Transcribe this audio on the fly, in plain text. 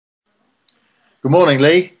Good morning,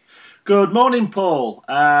 Lee. Good morning, Paul.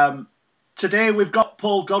 Today we've got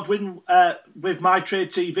Paul Godwin with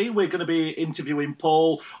MyTradeTV. We're going to be interviewing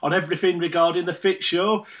Paul on everything regarding the Fit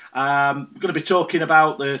Show. We're going to be talking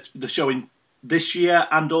about the show in this year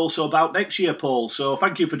and also about next year, Paul. So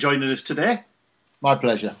thank you for joining us today. My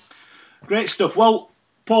pleasure. Great stuff. Well,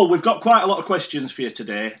 Paul, we've got quite a lot of questions for you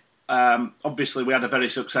today. Obviously, we had a very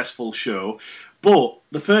successful show. But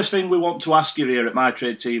the first thing we want to ask you here at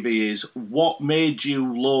MyTradeTV is, what made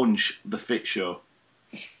you launch the Fit Show?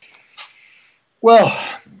 Well,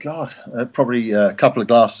 God, probably a couple of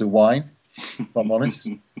glasses of wine, if I'm honest.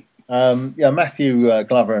 Matthew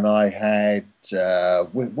Glover and I had,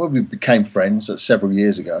 we became friends several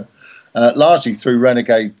years ago, largely through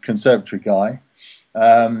Renegade Conservatory Guy.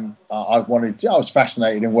 I was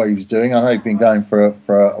fascinated in what he was doing. I know he'd been going for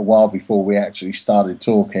a while before we actually started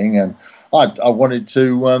talking, and I wanted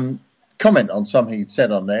to comment on something he'd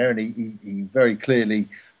said on there, and he very clearly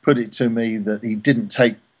put it to me that he didn't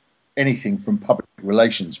take anything from public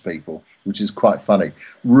relations people, which is quite funny.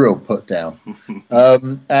 Real put down.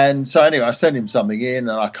 And so anyway, I sent him something in,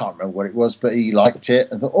 and I can't remember what it was, but he liked it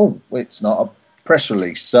and thought, oh, it's not a press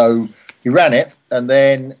release. So he ran it, and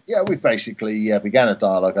then we basically began a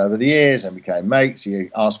dialogue over the years and became mates. He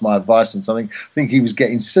asked my advice on something. I think he was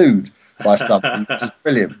getting sued by something, which is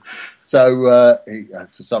brilliant. So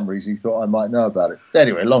for some reason, he thought I might know about it.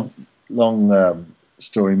 Anyway, long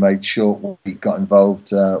story made short, we got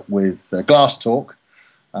involved with Glass Talk,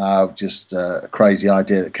 just a crazy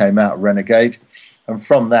idea that came out of Renegade. And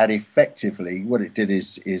from that, effectively, what it did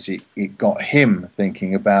is it got him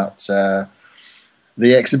thinking about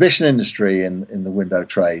the exhibition industry in the window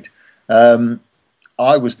trade.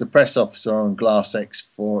 I was the press officer on GlassX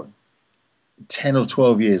for 10 or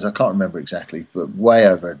 12 years. I can't remember exactly, but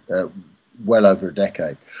well over a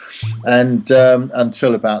decade. And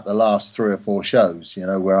until about the last 3 or 4 shows,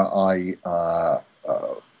 where I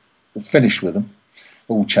finished with them,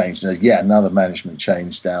 all changed. Another management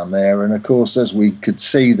change down there. And of course, as we could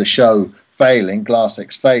see the show failing,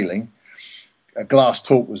 GlassX failing, Glass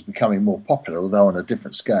Talk was becoming more popular, although on a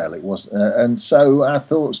different scale it was. And so our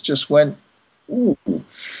thoughts just went, ooh,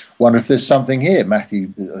 wonder if there's something here. I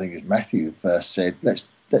think it was Matthew who first said, let's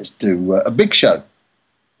do a big show.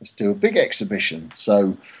 Let's do a big exhibition.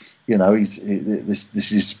 So, this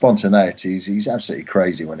is spontaneity. He's absolutely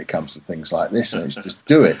crazy when it comes to things like this, and it's just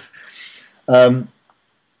do it. And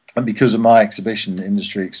because of my exhibition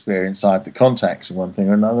industry experience, I had the contacts and one thing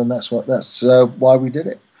or another, and that's why we did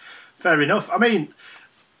it. Fair enough. I mean,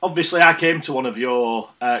 obviously, I came to one of your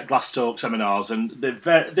Glass Talk seminars, and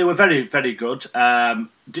they were very, very good.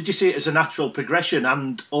 Did you see it as a natural progression?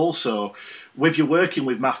 And also, with you working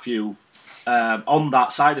with Matthew on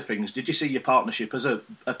that side of things, did you see your partnership as a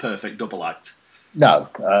perfect double act? No,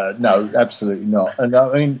 absolutely not. And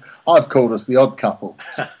I mean, I've called us the odd couple.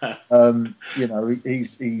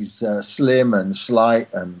 He's slim and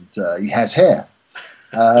slight, and he has hair,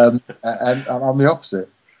 and I'm the opposite.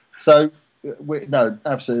 So, no,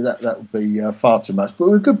 absolutely, that would be far too much. But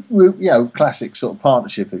we're good, classic sort of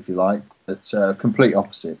partnership, if you like. That's complete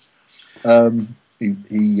opposites.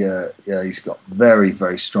 He's got very,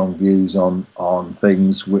 very strong views on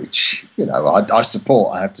things which I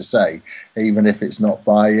support. I have to say, even if it's not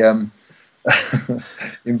by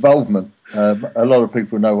involvement. A lot of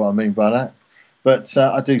people know what I mean by that, but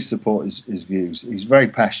I do support his views. He's very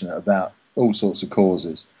passionate about all sorts of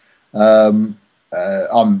causes. I'm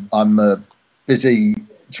busy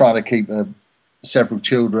trying to keep several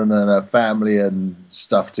children and a family and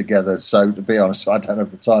stuff together. So to be honest, I don't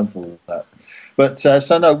have the time for all that. But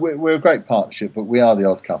no, we're a great partnership, but we are the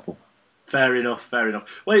odd couple. Fair enough.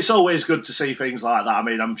 Well, it's always good to see things like that. I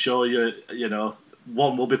mean, I'm sure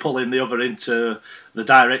one will be pulling the other into the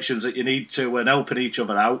directions that you need to and helping each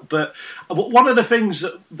other out. But one of the things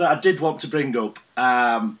that I did want to bring up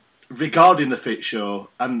regarding the Fit Show,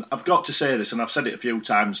 and I've got to say this, and I've said it a few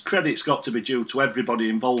times, credit's got to be due to everybody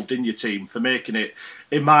involved in your team for making it,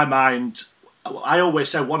 in my mind, I always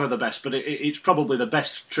say one of the best, but it's probably the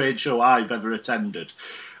best trade show I've ever attended.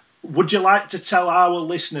 Would you like to tell our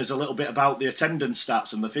listeners a little bit about the attendance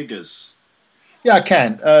stats and the figures? Yeah, I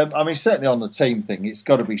can. I mean, certainly on the team thing, it's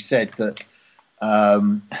got to be said that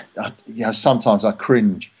sometimes I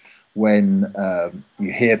cringe when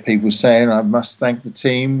you hear people saying, I must thank the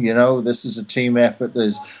team, this is a team effort,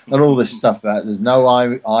 and all this stuff about it. There's no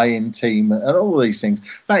I in team and all these things.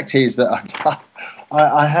 Fact is that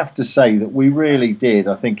I have to say that we really did.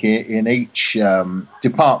 I think in each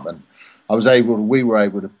department, we were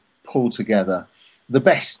able to pull together the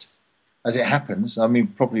best as it happens, I mean,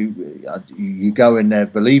 probably you go in there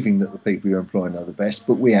believing that the people you're employing are the best,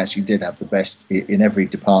 but we actually did have the best in every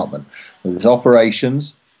department. There's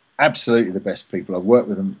operations, absolutely the best people. I've worked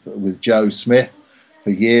with them, with Jo Smith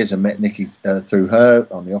for years, and met Nikki through her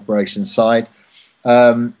on the operations side.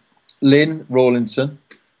 Lynn Rawlinson,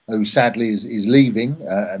 who sadly is leaving,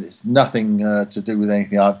 and it's nothing to do with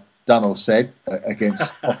anything I've done or said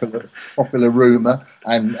against popular rumour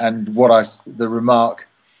and the remark.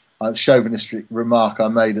 A chauvinistic remark I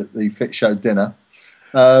made at the Fit Show dinner,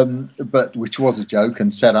 but which was a joke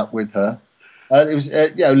and set up with her. It was,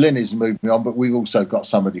 Lynn is moving on, but we've also got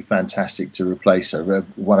somebody fantastic to replace her,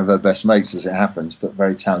 one of her best mates as it happens, but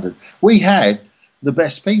very talented. We had the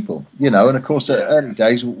best people, and of course, at early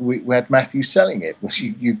days, we had Matthew selling it, which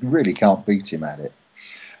you really can't beat him at it.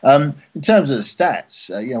 In terms of the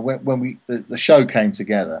stats, when the show came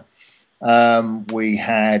together, we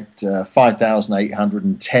had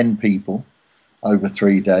 5,810 people over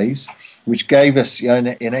 3 days, which gave us,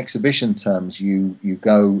 in exhibition terms, you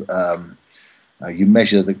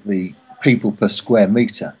measure the people per square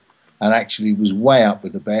metre, and actually was way up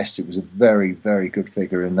with the best. It was a very, very good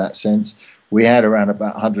figure in that sense. We had around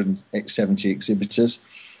about 170 exhibitors.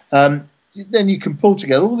 Then you can pull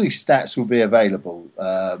together all these stats. Will be available.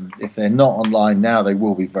 If they're not online now, they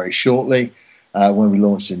will be very shortly. When we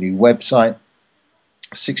launched a new website,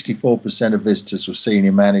 64% of visitors were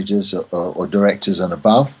senior managers or directors and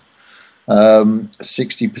above.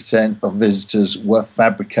 60% of visitors were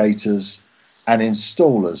fabricators and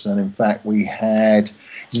installers. And in fact,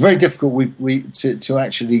 it's very difficult to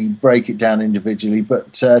actually break it down individually,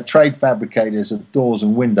 but trade fabricators of doors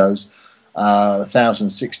and windows,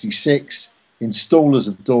 1,066, installers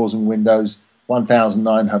of doors and windows,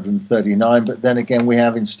 1,939, but then again we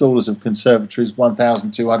have installers of conservatories,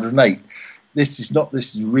 1,208. This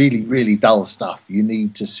is really, really dull stuff. You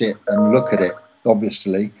need to sit and look at it,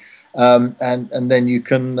 obviously, and then you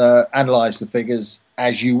can analyse the figures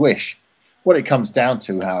as you wish. What it comes down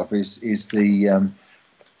to, however, is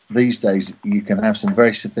these days you can have some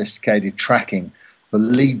very sophisticated tracking for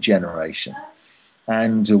lead generation.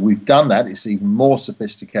 And we've done that. It's even more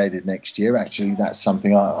sophisticated next year. Actually, that's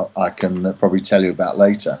something I can probably tell you about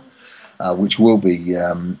later, which will be,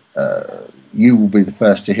 you will be the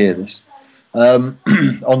first to hear this, on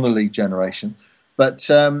the lead generation. But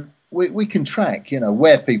we can track,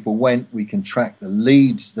 where people went. We can track the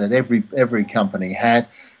leads that every company had,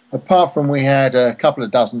 apart from we had a couple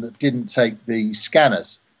of dozen that didn't take the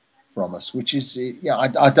scanners from us, which is, I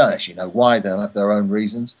don't actually know why. They'll have their own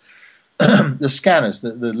reasons. The scanners,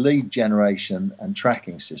 the lead generation and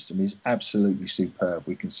tracking system is absolutely superb.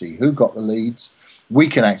 We can see who got the leads. We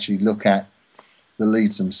can actually look at the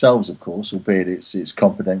leads themselves, of course, albeit it's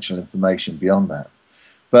confidential information beyond that.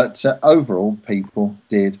 But overall, people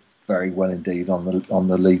did very well indeed on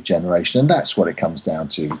the lead generation, and that's what it comes down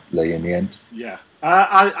to, Lee, in the end. Yeah,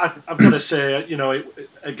 I've got to say,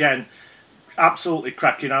 again, absolutely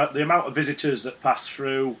cracking out the amount of visitors that pass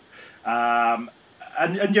through.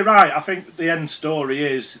 And you're right, I think the end story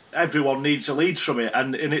is everyone needs a lead from it,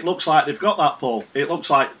 and it looks like they've got that, Paul. It looks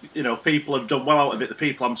like, people have done well out of it. The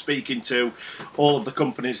people I'm speaking to, all of the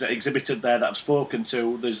companies that exhibited there that I've spoken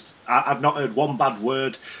to, I've not heard one bad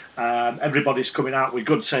word. Everybody's coming out with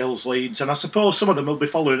good sales leads, and I suppose some of them will be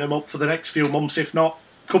following them up for the next few months, if not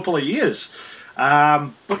a couple of years.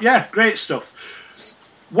 But yeah, great stuff.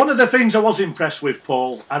 One of the things I was impressed with,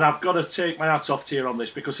 Paul, and I've got to take my hat off to you on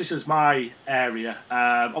this because this is my area.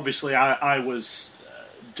 Obviously, I was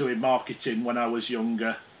doing marketing when I was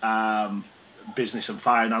younger, business and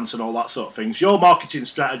finance and all that sort of things. Your marketing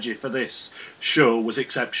strategy for this show was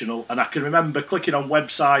exceptional, and I can remember clicking on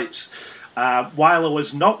websites while I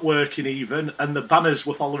was not working even, and the banners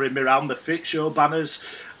were following me around, the Fit Show banners.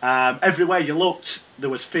 Everywhere you looked, there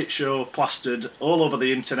was Fit Show plastered all over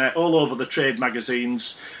the internet, all over the trade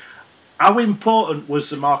magazines. How important was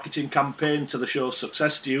the marketing campaign to the show's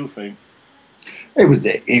success, do you think?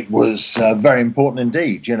 It was very important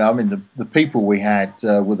indeed. The people we had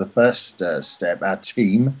were the first step, our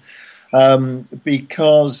team,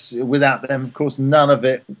 because without them, of course, none of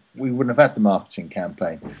it, we wouldn't have had the marketing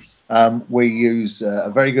campaign. We use a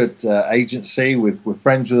very good agency. We're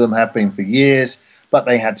friends with them, have been for years. But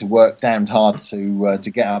they had to work damned hard to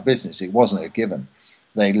get our business. It wasn't a given.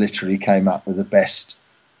 They literally came up with the best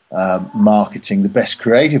marketing, the best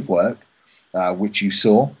creative work, which you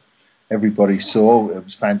saw. Everybody saw. It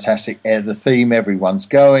was fantastic. The theme, everyone's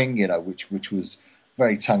going, which was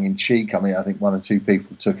very tongue-in-cheek. I mean, I think one or two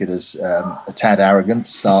people took it as a tad arrogant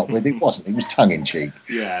to start with. It wasn't. It was tongue-in-cheek.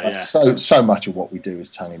 Yeah. So much of what we do is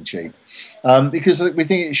tongue-in-cheek because we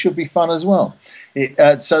think it should be fun as well.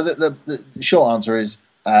 So the short answer is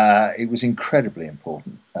it was incredibly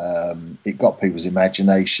important. It got people's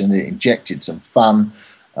imagination. It injected some fun,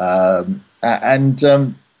 and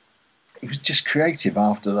it was just creative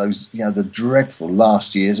after those, the dreadful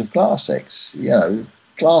last years of Classics.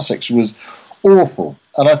 Classics was awful,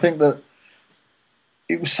 and I think that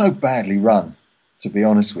it was so badly run, to be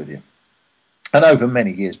honest with you, and over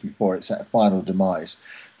many years before its final demise,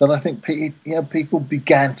 that I think people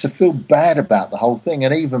began to feel bad about the whole thing,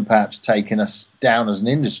 and even perhaps taking us down as an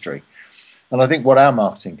industry. And I think what our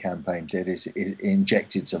marketing campaign did is it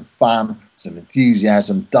injected some fun, some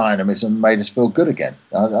enthusiasm, dynamism, made us feel good again.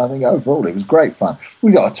 I think overall it was great fun.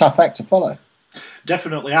 We got a tough act to follow.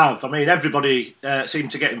 Definitely have. I mean, everybody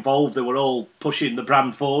seemed to get involved. They were all pushing the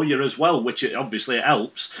brand for you as well, which obviously it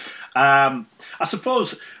helps. I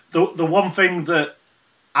suppose the one thing that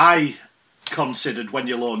I considered when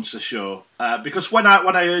you launched the show, because when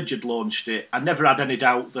I heard you'd launched it, I never had any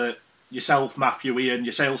doubt that yourself, Matthew, Ian,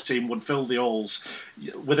 your sales team would fill the halls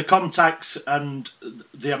with the contacts and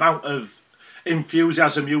the amount of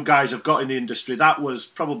enthusiasm you guys have got in the industry. That was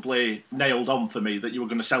probably nailed on for me, that you were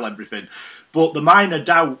going to sell everything. But the minor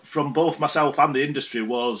doubt from both myself and the industry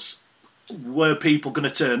was, were people going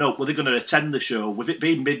to turn up? Were they going to attend the show? With it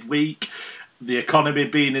being midweek, the economy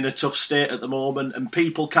being in a tough state at the moment, and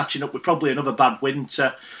people catching up with probably another bad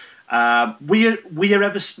winter,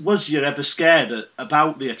 was you ever scared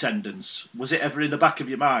about the attendance? Was it ever in the back of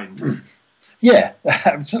your mind? Yeah,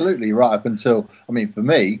 absolutely right. Up until, for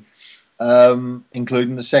me,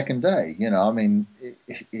 including the second day,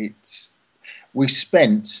 we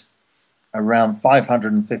spent around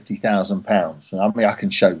 £550,000. I can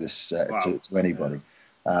show this Wow. to anybody.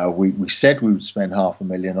 We said we would spend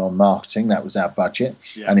 £500,000 on marketing. That was our budget,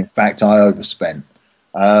 and in fact, I overspent.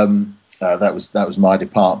 That was my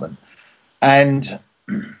department, and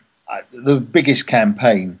the biggest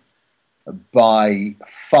campaign by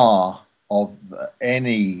far of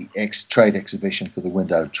any trade exhibition for the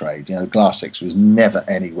window trade. Glassix was never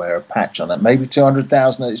anywhere a patch on that. Maybe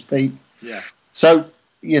 200,000 at its peak. Yeah. So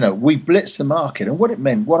we blitzed the market, and what it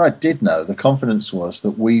meant, what I did know, the confidence was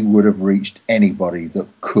that we would have reached anybody that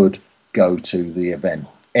could go to the event.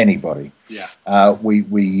 Anybody. Yeah.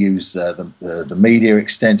 We used the media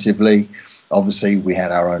extensively. Obviously, we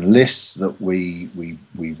had our own lists that we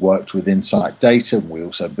worked with Insight Data, and we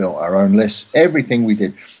also built our own lists. Everything we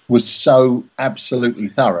did was so absolutely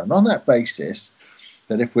thorough. And on that basis,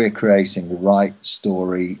 that if we're creating the right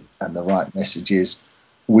story and the right messages,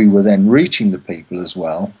 we were then reaching the people as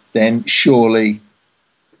well, then surely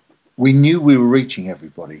we knew we were reaching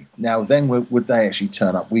everybody. Now, then, would they actually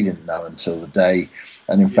turn up? We didn't know until the day.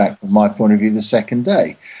 And in fact, from my point of view, the second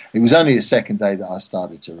day. It was only the second day that I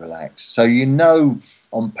started to relax. So,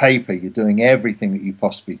 on paper, you're doing everything that you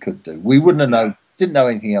possibly could do. We didn't know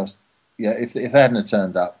anything else. Yeah, if they hadn't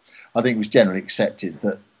turned up, I think it was generally accepted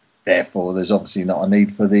that, therefore, there's obviously not a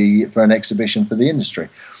need for an exhibition for the industry.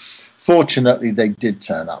 Fortunately, they did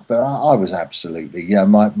turn up, but I was absolutely,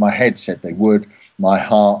 my head said they would. My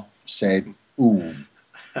heart said, ooh,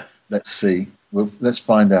 let's see. Let's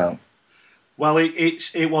find out. Well,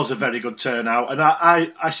 it was a very good turnout, and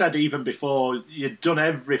I said even before, you'd done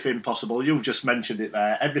everything possible. You've just mentioned it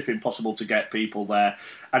there, everything possible to get people there,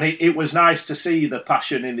 and it was nice to see the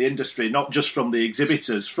passion in the industry, not just from the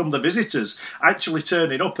exhibitors, from the visitors, actually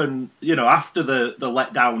turning up, and after the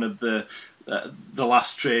letdown of the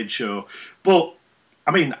last trade show. But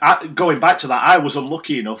going back to that, I was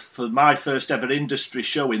unlucky enough for my first ever industry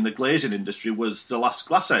show in the glazing industry was the last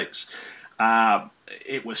Glassix.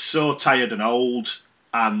 It was so tired and old,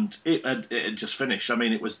 and it had just finished.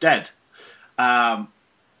 It was dead.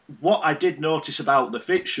 What I did notice about the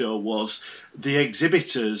Fit Show was the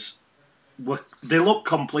exhibitors they looked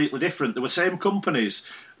completely different. They were same companies,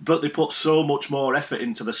 but they put so much more effort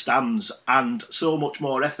into the stands and so much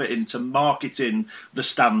more effort into marketing the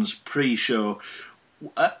stands pre-show.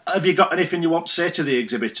 Have you got anything you want to say to the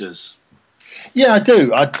exhibitors? Yeah, I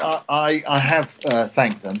do. I have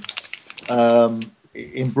thanked them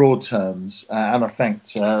in broad terms, and I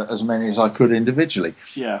thanked as many as I could individually.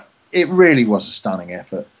 Yeah, it really was a stunning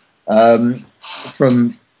effort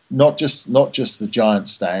from not just the giant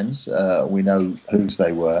stands. We know whose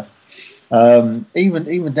they were.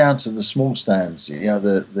 Even down to the small stands.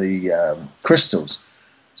 The crystals.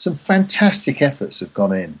 Some fantastic efforts have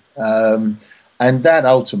gone in, and that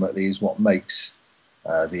ultimately is what makes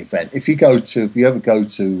the event. If you ever go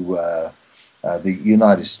to the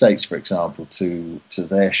United States, for example, to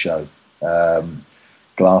their show,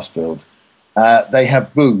 Glass Build. They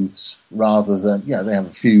have booths rather than, they have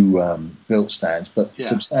a few built stands, but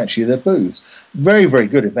substantially they're booths. Very, very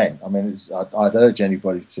good event. I mean, I'd urge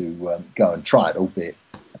anybody to go and try it, albeit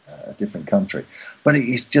a different country. But it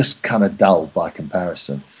is just kind of dull by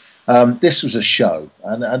comparison. This was a show,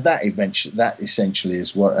 and that essentially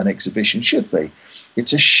is what an exhibition should be.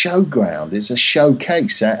 It's a showground, it's a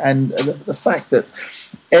showcase, and the fact that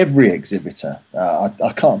every exhibitor,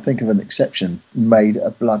 I can't think of an exception, made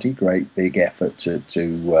a bloody great big effort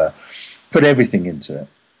to put everything into it.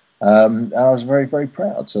 And I was very, very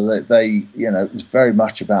proud. So that they, it was very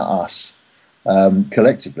much about us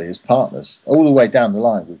collectively as partners. All the way down the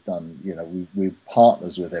line, we've done, we're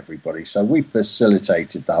partners with everybody. So we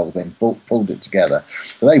facilitated the whole thing, pulled it together.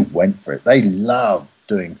 But they went for it. They love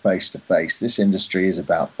doing face-to-face. This industry is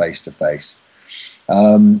about face-to-face.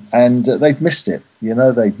 And they've missed it.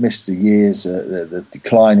 They've missed the years, the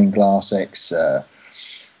declining Glass X,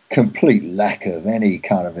 complete lack of any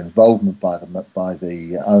kind of involvement by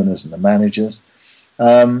the owners and the managers.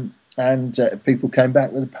 And people came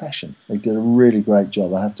back with a passion. They did a really great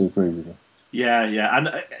job. I have to agree with you. Yeah,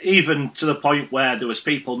 and even to the point where there was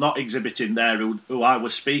people not exhibiting there who I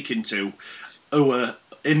was speaking to, who were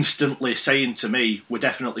instantly saying to me, we're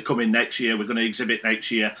definitely coming next year, we're going to exhibit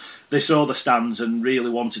next year. They saw the stands and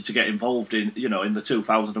really wanted to get involved in the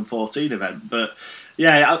 2014 event. But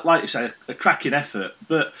yeah, like you say, a cracking effort.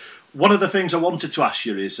 But one of the things I wanted to ask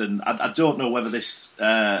you is, and I don't know whether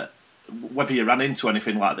whether you ran into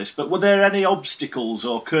anything like this, but were there any obstacles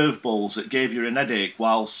or curveballs that gave you an headache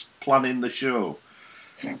whilst planning the show?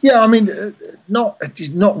 Yeah, I mean,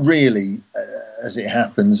 it's not really, as it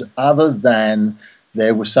happens, other than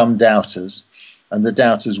there were some doubters, and the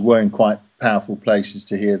doubters were in quite powerful places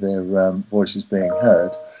to hear their voices being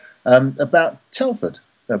heard, about Telford,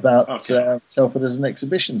 Telford as an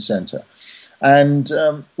exhibition centre. And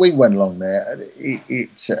we went along there.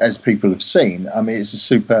 It's, as people have seen, I mean, it's a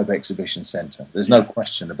superb exhibition centre. There's no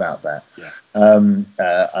question about that. Yeah.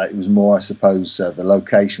 It was more, I suppose, the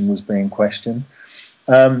location was being questioned.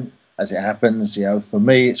 As it happens, for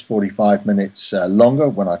me, it's 45 minutes longer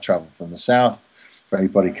when I travel from the south. For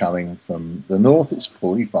anybody coming from the north, it's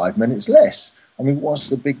 45 minutes less. I mean, what's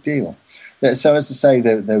the big deal? So, as I say,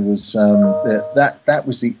 there was that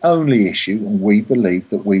was the only issue, and we believed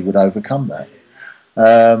that we would overcome that.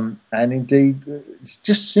 And indeed, it's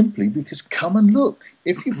just simply because come and look.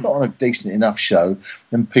 If you put on a decent enough show,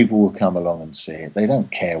 then people will come along and see it. They don't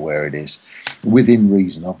care where it is, within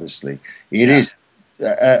reason, obviously. It is.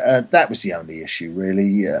 That was the only issue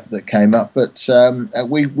really that came up, but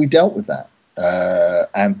we dealt with that.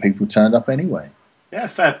 And people turned up anyway. Yeah,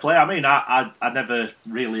 fair play. I mean, I never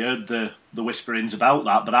really heard the whisperings about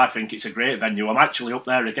that, but I think it's a great venue. I'm actually up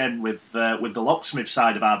there again with the locksmith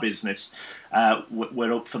side of our business.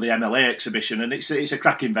 We're up for the MLA exhibition, and it's a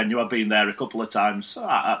cracking venue. I've been there a couple of times.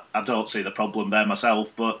 I don't see the problem there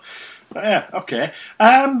myself, but yeah, okay.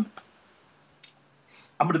 I'm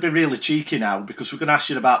going to be really cheeky now because we're going to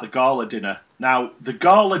ask you about the gala dinner. Now, the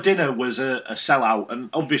gala dinner was a sellout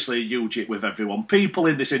and obviously a huge hit with everyone. People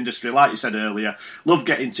in this industry, like you said earlier, love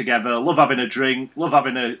getting together, love having a drink, love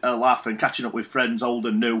having a laugh and catching up with friends, old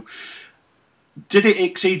and new. Did it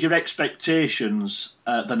exceed your expectations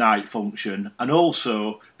at the night function? And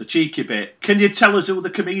also, the cheeky bit, can you tell us who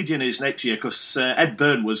the comedian is next year? Because Ed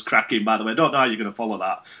Byrne was cracking, by the way. I don't know how you're going to follow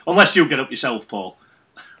that. Unless you get up yourself, Paul.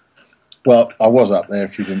 Well, I was up there,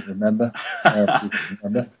 if you didn't remember.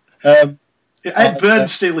 Ed Byrne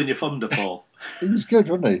stealing your thunder, Paul. He was good,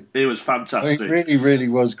 wasn't he? He was fantastic. He really, really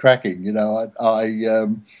was cracking. I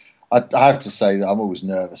have to say that I'm always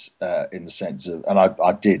nervous in the sense of, and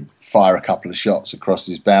I did fire a couple of shots across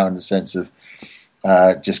his bow in the sense of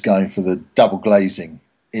just going for the double glazing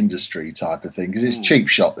industry type of thing, because it's cheap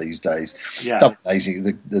shot these days. Yeah. Double glazing,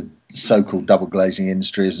 the so-called double glazing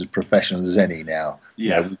industry is as professional as any now.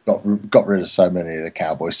 Yeah, we've got rid of so many of the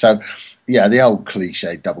cowboys. So, yeah, the old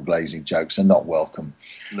cliche double glazing jokes are not welcome.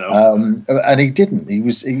 No, and he didn't. He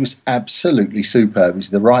was absolutely superb. He's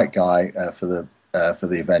the right guy for the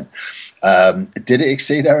event. Did it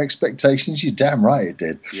exceed our expectations? You're damn right it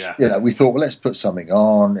did. Yeah. We thought, well, let's put something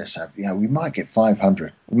on. Let's have, we might get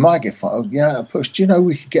 500. We might get I pushed.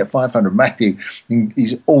 We could get 500. Matthew,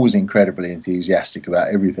 he's always incredibly enthusiastic about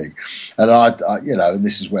everything, and I and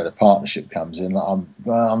this is where the partnership comes in. I'm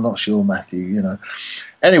not sure, Matthew.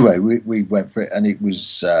 Anyway, we went for it, and it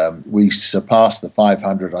was we surpassed the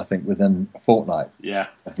 500, I think, within a fortnight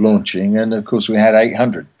of launching, and of course we had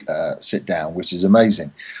 800 sit down, which is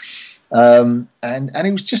amazing. And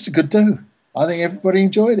it was just a good do. I think everybody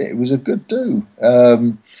enjoyed it. It was a good do.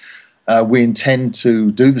 We intend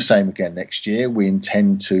to do the same again next year. We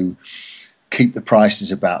intend to keep the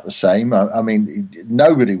prices about the same. I mean,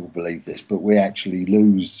 nobody will believe this, but we actually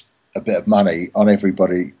lose a bit of money on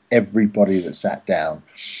everybody that sat down.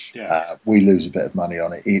 Yeah. We lose a bit of money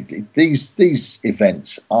on it. These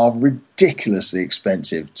events are ridiculously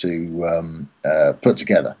expensive to put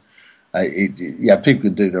together. People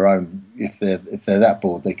can do their own if they're that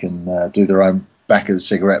bored. They can do their own back of the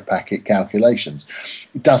cigarette packet calculations.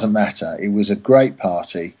 It doesn't matter. It was a great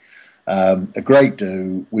party, a great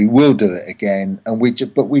do. We will do it again, and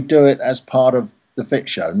but we do it as part of the Fit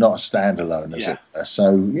Show, not a standalone.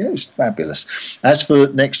 So it was fabulous. As for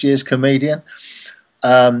next year's comedian,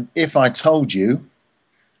 if I told you,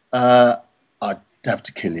 I'd have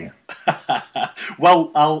to kill you.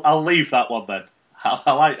 Well, I'll leave that one then.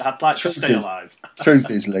 I'd like to stay alive.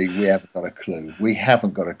 Truth is, Lee, we haven't got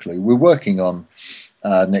a clue. We're working on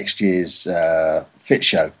next year's Fit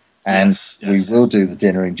Show, and we will do the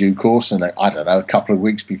dinner in due course. And I don't know, a couple of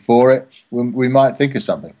weeks before it, we might think of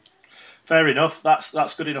something. Fair enough.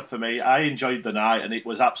 That's good enough for me. I enjoyed the night, and it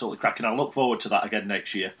was absolutely cracking. I look forward to that again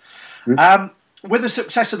next year. With the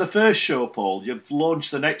success of the first show, Paul, you've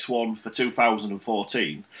launched the next one for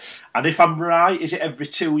 2014, and if I'm right, is it every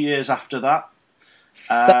 2 years after that?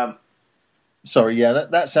 That's our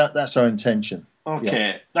intention. Okay.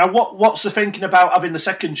 Yeah. Now, what's the thinking about having the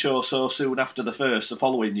second show so soon after the first, the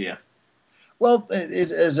following year? Well,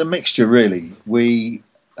 it's a mixture, really. We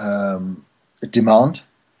demand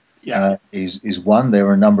is one. There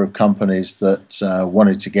were a number of companies that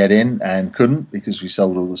wanted to get in and couldn't because we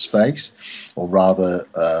sold all the space, or rather,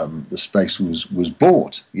 the space was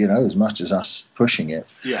bought. As much as us pushing it.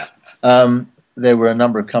 Yeah. There were a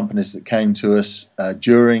number of companies that came to us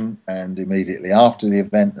during and immediately after the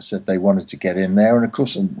event and said they wanted to get in there. And, of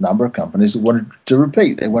course, a number of companies that wanted to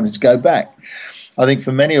repeat. They wanted to go back. I think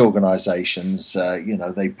for many organisations,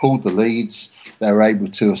 they pulled the leads. They were able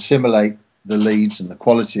to assimilate the leads and the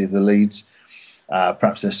quality of the leads.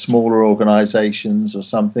 Perhaps they're smaller organisations or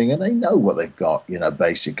something, and they know what they've got,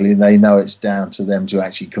 basically. And they know it's down to them to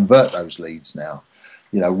actually convert those leads now.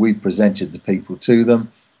 We've presented the people to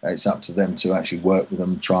them. It's up to them to actually work with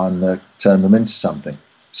them, try and turn them into something.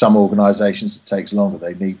 Some organisations, it takes longer,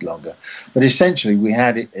 they need longer. But essentially, we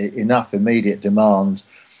had enough immediate demand.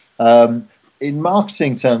 In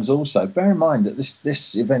marketing terms also, bear in mind that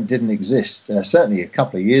this event didn't exist, certainly a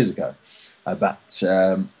couple of years ago.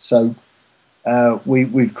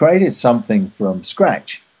 We've created something from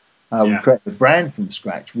scratch. We created a brand from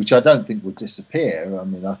scratch, which I don't think will disappear. I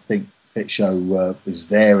mean, I think Fit Show is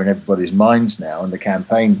there in everybody's minds now, and the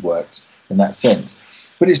campaign works in that sense.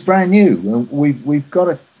 But it's brand new, and we've got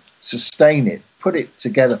to sustain it, put it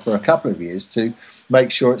together for a couple of years to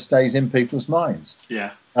make sure it stays in people's minds.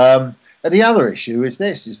 Yeah. And the other issue is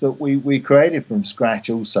that we created from scratch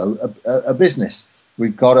also a business.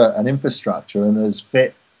 We've got an infrastructure, and as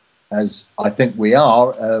fit as I think we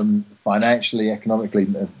are, financially, economically,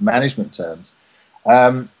 management terms,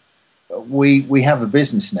 we have a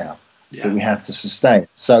business now. That we have to sustain.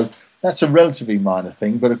 So that's a relatively minor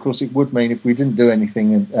thing, but of course it would mean if we didn't do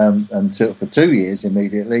anything until for 2 years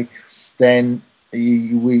immediately, then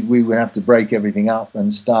we would have to break everything up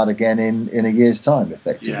and start again in a year's time,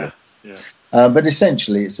 effectively. But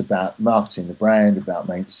essentially it's about marketing the brand, about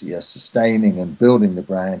sustaining and building the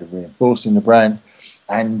brand and reinforcing the brand,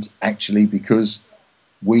 and actually because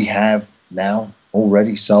we have now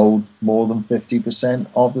already sold more than 50%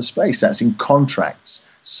 of the space. That's in contracts.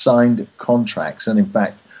 Signed contracts, and in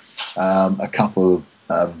fact a couple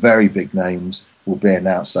of very big names will be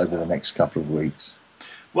announced over the next couple of weeks.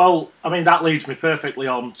 Well, I mean, that leads me perfectly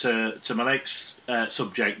on to my next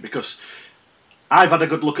subject, because I've had a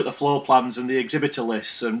good look at the floor plans and the exhibitor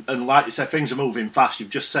lists, and like you said, things are moving fast.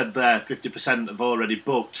 You've just said there 50% have already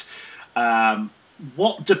booked.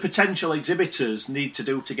 What do potential exhibitors need to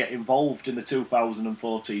do to get involved in the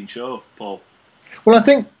 2014 show, Paul? Well,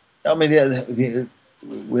 I mean,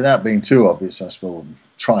 without being too obvious, I suppose,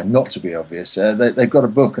 trying not to be obvious, they've got a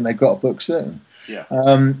book, and they've got a book soon.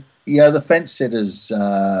 The fence sitters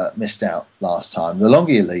missed out last time. The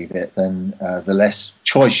longer you leave it, then the less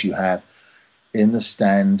choice you have in the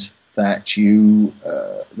stand that you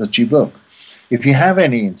book. If you have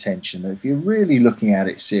any intention, if you're really looking at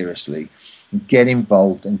it seriously, get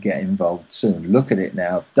involved and get involved soon. Look at it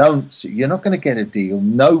now. You're not going to get a deal.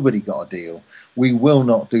 Nobody got a deal. We will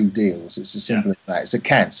not do deals. It's as simple as that. It's a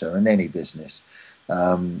cancer in any business.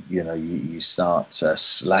 You start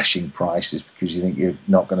slashing prices because you think you're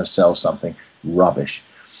not going to sell something. Rubbish.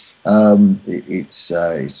 It's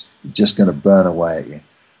just going to burn away at you.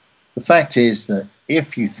 The fact is that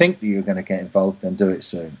if you think that you're going to get involved, then do it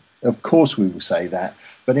soon. Of course, we will say that,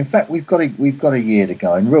 but in fact, we've got a year to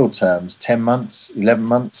go. In real terms, 10 months, 11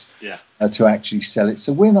 months, to actually sell it.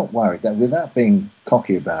 So we're not worried that without being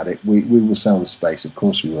cocky about it, we will sell the space. Of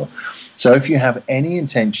course, we will. So if you have any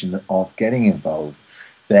intention of getting involved,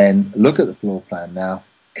 then look at the floor plan now.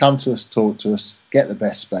 Come to us, talk to us, get the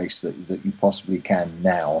best space that you possibly can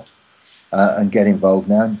now, and get involved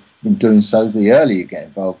now. In doing so, the earlier you get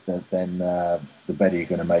involved, then the better you're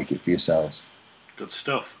going to make it for yourselves. Good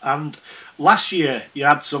stuff. And last year you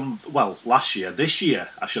had some. Well, this year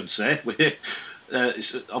I should say.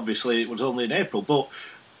 Obviously, it was only in April, but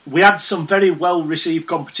we had some very well received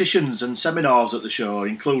competitions and seminars at the show,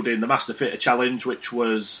 including the Master Fitter Challenge, which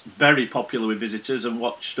was very popular with visitors and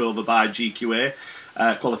watched over by GQA.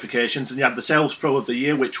 Qualifications, and you had the Sales Pro of the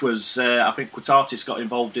Year, which was I think Quatatis got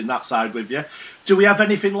involved in that side with you. Do we have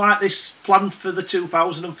anything like this planned for the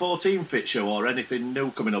 2014 Fit Show, or anything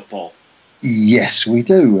new coming up, Paul? Yes, we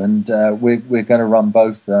do, and we're going to run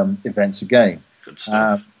both events again. Good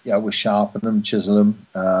stuff. We'll sharpen them, chisel them,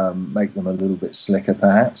 make them a little bit slicker,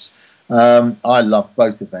 perhaps. I love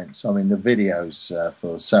both events. I mean, the videos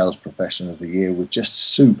for Sales Professional of the Year were just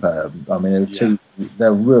superb. I mean,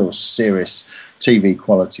 they're real serious TV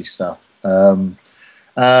quality stuff. And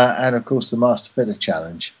of course, the Master Fitter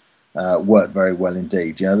Challenge worked very well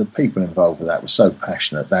indeed. You know, the people involved with that were so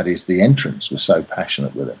passionate. That is, the entrants were so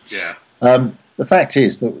passionate with it. Yeah. The fact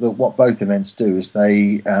is that what both events do is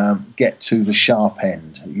they get to the sharp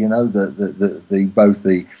end. You know,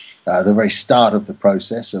 the very start of the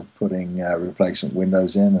process of putting replacement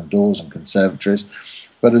windows in and doors and conservatories,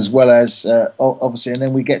 but as well as obviously, and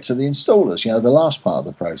then we get to the installers. You know, the last part of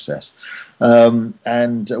the process,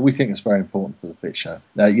 and we think it's very important for the Fit Show.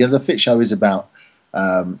 The Fit Show is about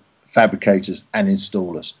fabricators and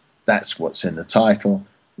installers. That's what's in the title.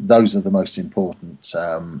 Those are the most important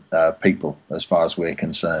people as far as we're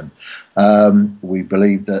concerned. We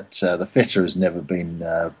believe that the fitter has never been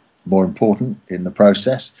more important in the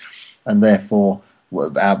process, and therefore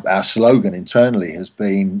our slogan internally has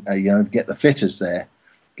been, get the fitters there,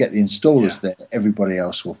 get the installers there, everybody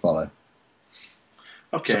else will follow.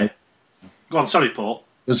 Okay. So, go on, sorry, Paul.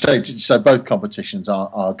 So both competitions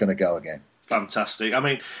are going to go again. Fantastic. I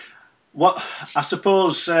mean, I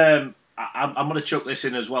suppose... I'm going to chuck this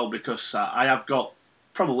in as well, because I have got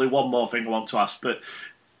probably one more thing I want to ask, but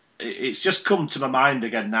it's just come to my mind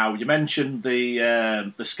again now. You mentioned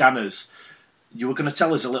the scanners. You were going to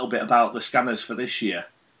tell us a little bit about the scanners for this year.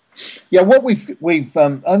 Yeah, what we've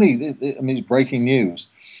only, I mean, it's breaking news.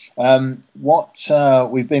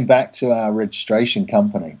 We've been back to our registration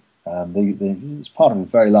company. It's part of a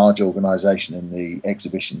very large organisation in the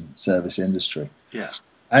exhibition service industry. Yeah.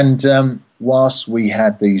 And whilst we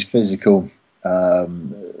had these physical,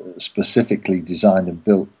 specifically designed and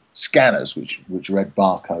built scanners, which read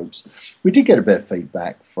barcodes, we did get a bit of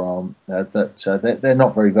feedback from that they're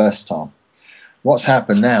not very versatile. What's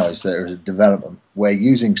happened now is there is a development where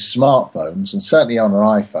using smartphones, and certainly on an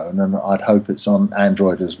iPhone, and I'd hope it's on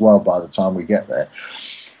Android as well by the time we get there,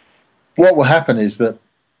 what will happen is that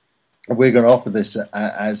we're going to offer this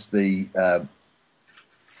as the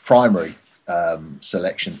primary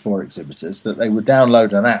selection for exhibitors, that they would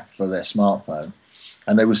download an app for their smartphone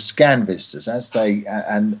and they would scan visitors. As they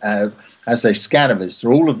scan a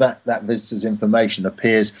visitor, all of that visitor's information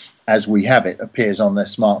appears as we have it, appears on their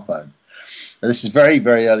smartphone. Now, this is very,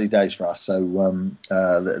 very early days for us, so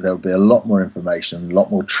there'll be a lot more information, a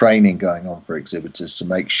lot more training going on for exhibitors to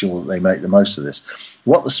make sure that they make the most of this.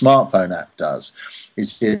 What the smartphone app does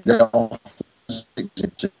is it offers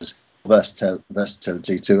exhibitors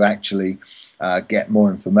versatility to actually get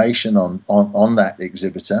more information on that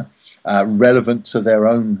exhibitor, relevant to their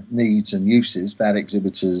own needs and uses, that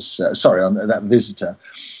on that visitor,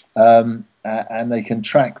 and they can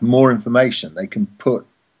track more information. They can put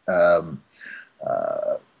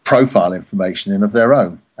profile information in of their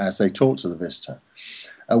own as they talk to the visitor.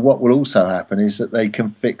 What will also happen is that they can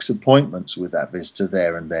fix appointments with that visitor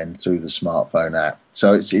there and then through the smartphone app.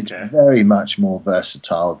 So it's very much more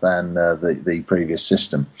versatile than the previous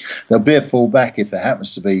system. There'll be a fallback if there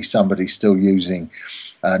happens to be somebody still using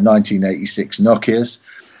 1986 Nokias.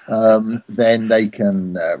 Then they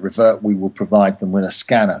can revert. We will provide them with a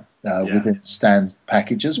scanner within the stand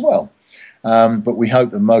package as well. But we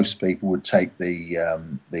hope that most people would take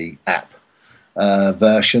the app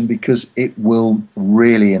version, because it will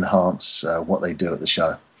really enhance what they do at the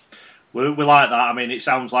show. We like that. I mean, it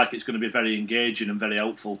sounds like it's going to be very engaging and very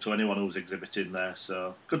helpful to anyone who's exhibiting there.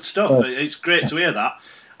 So good stuff. It's great to hear that.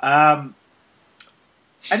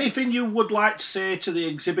 Anything you would like to say to the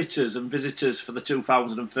exhibitors and visitors for the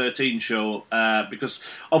 2013 show? Because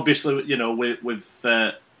obviously, you know, we're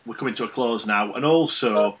coming to a close now, and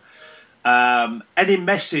also any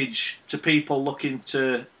message to people looking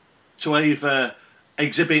to either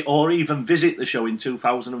exhibit or even visit the show in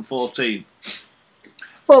 2014?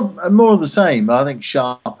 Well, more of the same. I think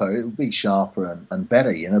sharper. It will be sharper and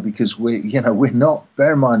better, you know, because we're not.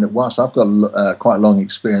 Bear in mind that whilst I've got quite a long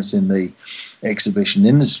experience in the exhibition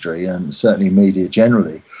industry and certainly media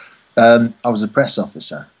generally, I was a press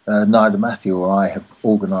officer. Neither Matthew or I have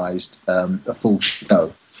organised a full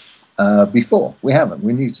show before. We haven't.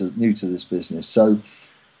 We're new to this business, so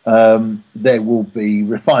there will be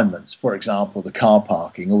refinements. For example, the car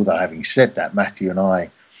parking. Although having said that, Matthew and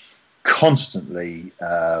I constantly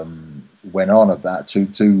went on about to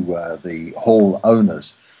the hall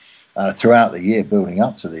owners throughout the year building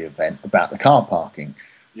up to the event about the car parking.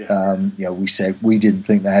 Yeah. You know, we said we didn't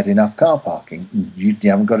think they had enough car parking. You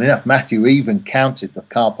haven't got enough. Matthew even counted the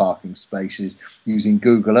car parking spaces using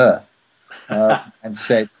Google Earth and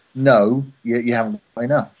said, no, you haven't got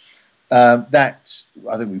enough. I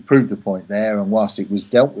think we proved the point there, and whilst it was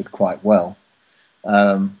dealt with quite well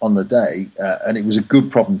on the day, and it was a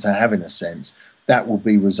good problem to have in a sense, that will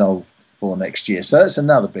be resolved for next year. So it's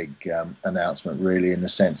another big announcement, really, in the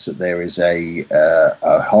sense that there is a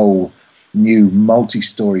whole new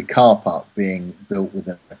multi-storey car park being built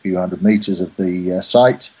within a few hundred metres of the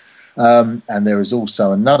site, and there is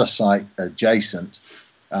also another site adjacent,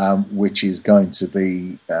 which is going to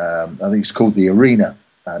be, I think it's called the Arena,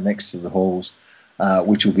 next to the halls,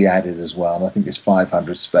 which will be added as well. And I think there's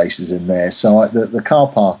 500 spaces in there. So the car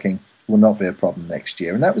parking will not be a problem next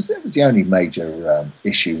year. And that was the only major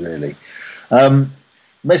issue, really.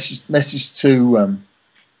 Message to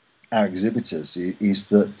our exhibitors is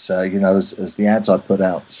that, you know, as the ads I put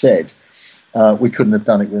out said, we couldn't have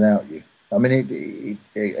done it without you. I mean,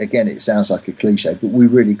 again, it sounds like a cliche, but we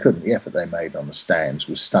really couldn't. The effort they made on the stands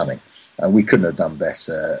was stunning. We couldn't have done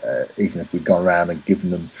better, even if we'd gone around and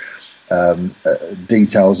given them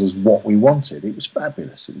details as what we wanted. It was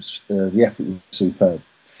fabulous. It was the effort was superb.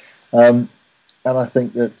 And I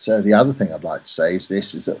think that the other thing I'd like to say is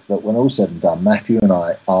this: is that when all said and done, Matthew and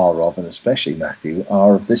I are of, and especially Matthew,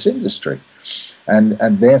 are of this industry, and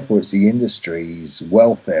therefore it's the industry's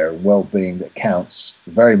welfare and well-being that counts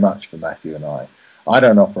very much for Matthew and I. I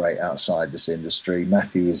don't operate outside this industry.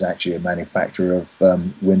 Matthew is actually a manufacturer of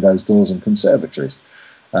windows, doors, and conservatories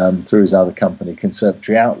through his other company,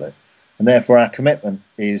 Conservatory Outlet. And therefore, our commitment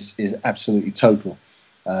is absolutely total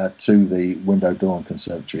to the window, door, and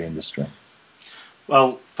conservatory industry.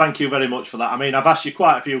 Well, thank you very much for that. I mean, I've asked you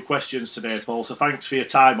quite a few questions today, Paul, so thanks for your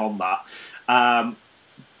time on that.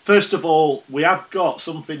 First of all, we have got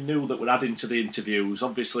something new that we're adding to the interviews.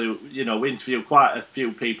 Obviously, you know, we interview quite a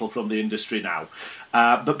few people from the industry now.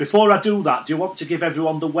 But before I do that, do you want to give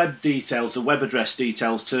everyone the web details, the web address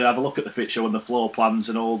details, to have a look at the fit show and the floor plans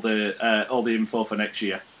and all the info for next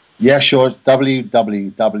year? Yeah, sure. It's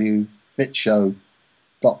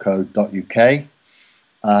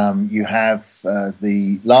www.fitshow.co.uk. You have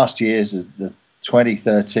the last year's, the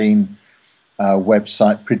 2013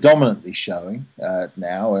 website predominantly showing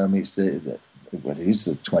now. I mean, it is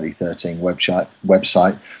the 2013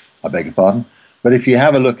 website. I beg your pardon. But if you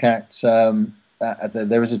have a look at,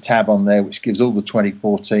 there is a tab on there which gives all the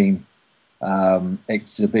 2014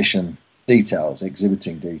 exhibiting details.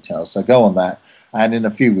 So go on that. And in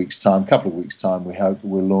a couple of weeks' time, we hope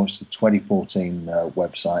we'll launch the 2014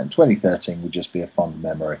 website. And 2013 will just be a fond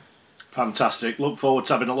memory. Fantastic. Look forward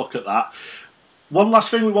to having a look at that. One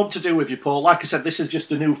last thing we want to do with you, Paul. Like I said, this is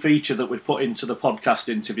just a new feature that we've put into the podcast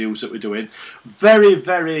interviews that we're doing. Very,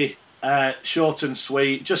 very short and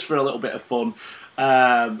sweet, just for a little bit of fun.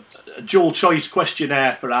 A dual choice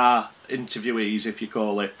questionnaire for our interviewees, if you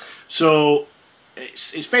call it. So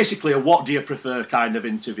it's basically a what do you prefer kind of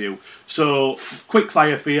interview. So quick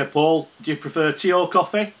fire for you, Paul. Do you prefer tea or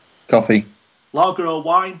coffee? Coffee. Lager or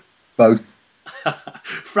wine? Both.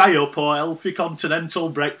 Fry up or healthy continental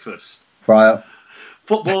breakfast? Fry up.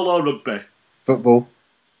 Football or rugby? Football.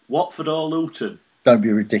 Watford or Luton? Don't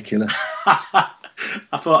be ridiculous. I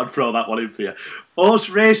thought I'd throw that one in for you. Horse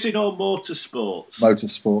racing or motorsports?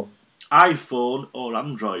 Motorsport. iPhone or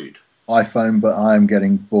Android? iPhone, but I am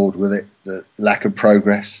getting bored with it. The lack of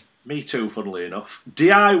progress. Me too, funnily enough.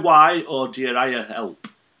 DIY or do you hire help?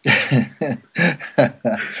 I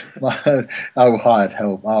hired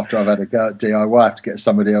help after I've had a go at DIY. I have to get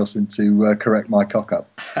somebody else in to correct my cock up.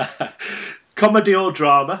 Comedy or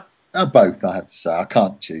drama? Both, I have to say. I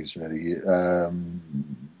can't choose really.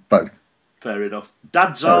 Both. Fair enough.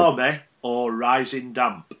 Dad's Army or Rising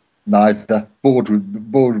Damp? Neither.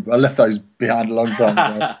 Bored. I left those behind a long time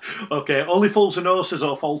ago. Okay, only Fools and Horses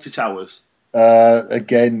or Faulty Towers?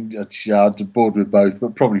 Again, I'm bored with both,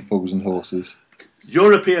 but probably Fools and Horses.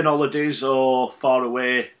 European holidays or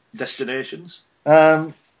faraway destinations?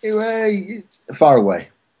 Far away.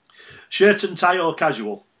 Shirt and tie or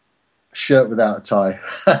casual? Shirt without a tie.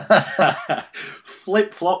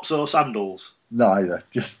 Flip flops or sandals? Neither.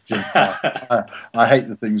 Just I hate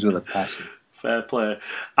the things with a passion. Fair play.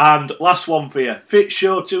 And last one for you: Fit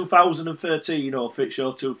Show 2013 or Fit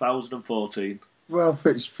Show 2014? Well,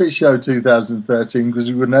 Fit Show 2013 because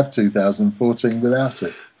we wouldn't have 2014 without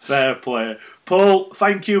it. Fair play. Paul,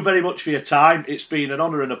 thank you very much for your time. It's been an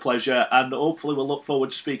honour and a pleasure, and hopefully we'll look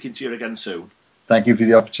forward to speaking to you again soon. Thank you for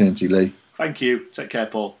the opportunity, Lee. Thank you. Take care,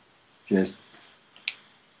 Paul. Cheers.